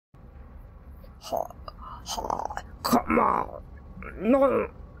Come on. No.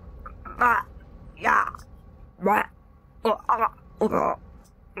 Yeah. What?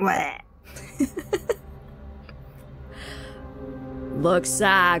 Looks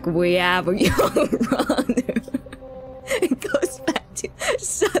like we have a young runner. It goes back to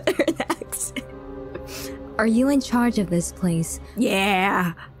southern accent. Are you in charge of this place?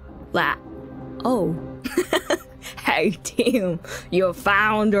 Yeah. Oh. Hey Tim, you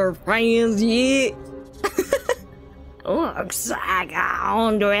found her friends yet? Looks like I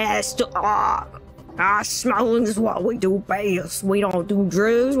underestimated. Our smoking's what we do best. We don't do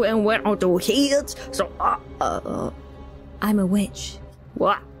drugs and we don't do hits. So, I'm a witch.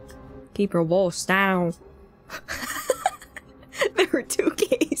 what? Keep your voice down. There were 2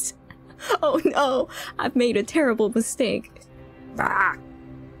 Ks. Oh no, I've made a terrible mistake.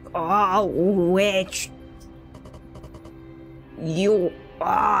 Oh, witch. You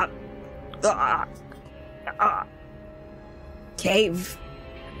are. Cave.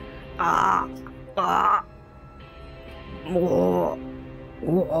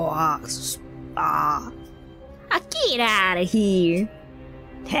 Get out of here.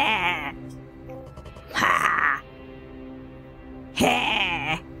 Ha. Ha.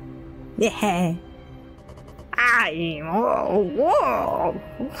 Ha. Yeah. I'm. Whoa.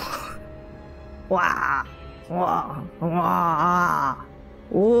 Wow. Whoa. Whoa.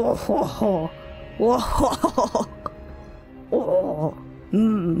 Whoa. Whoa. Whoa.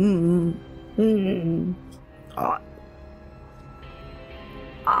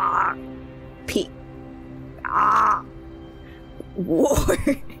 P. War.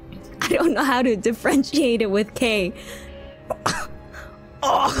 I don't know how to differentiate it with K.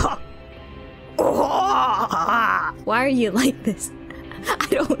 Why are you like this? I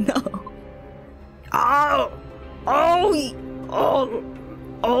don't know.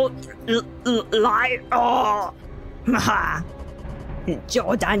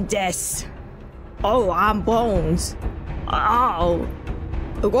 Jordan des. Oh, I'm Bones. Oh.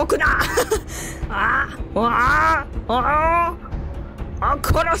 動くな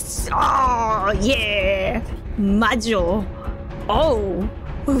殺すイエー魔女おう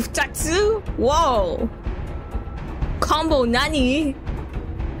2つわおコンボ何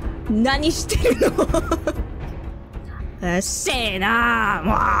してるのうっせえな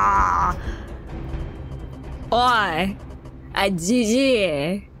もうおいじ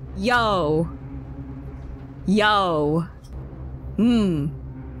じいよ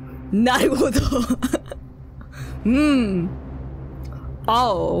なるほど。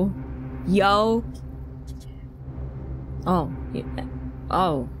Oh. Yo. Oh. Yeah.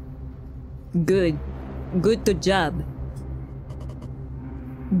 Oh. Good. Good job.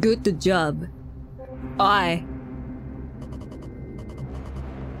 Good job. I.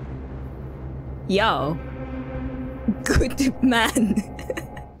 Yo. Good man.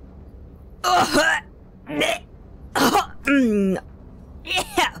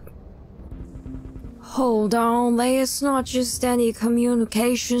 Yeah. Hold on, it's not just any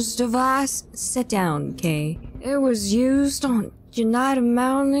communications device. Sit down, Kay. It was used on United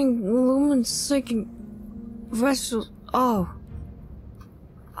Mounting Lumen Seeking Vessels. Oh.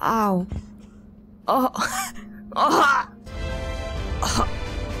 Ow.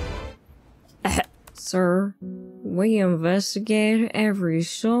 Sir, we investigated every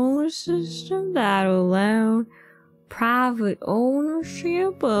solar system that allowed private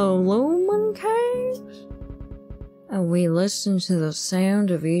ownership of lumen caves, and we listened to the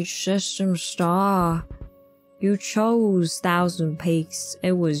sound of each system star. You chose Thousand Peaks.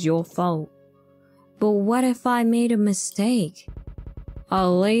 It was your fault. But what if I made a mistake? A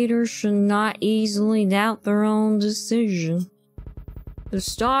leader should not easily doubt their own decision. The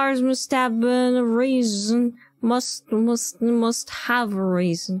stars must have been a reason. Must have a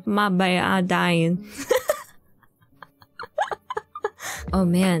reason. My bad, I'm dying. Oh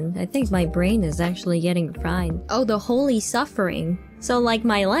man, I think my brain is actually getting fried. Oh, the holy suffering. So like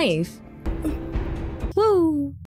my life.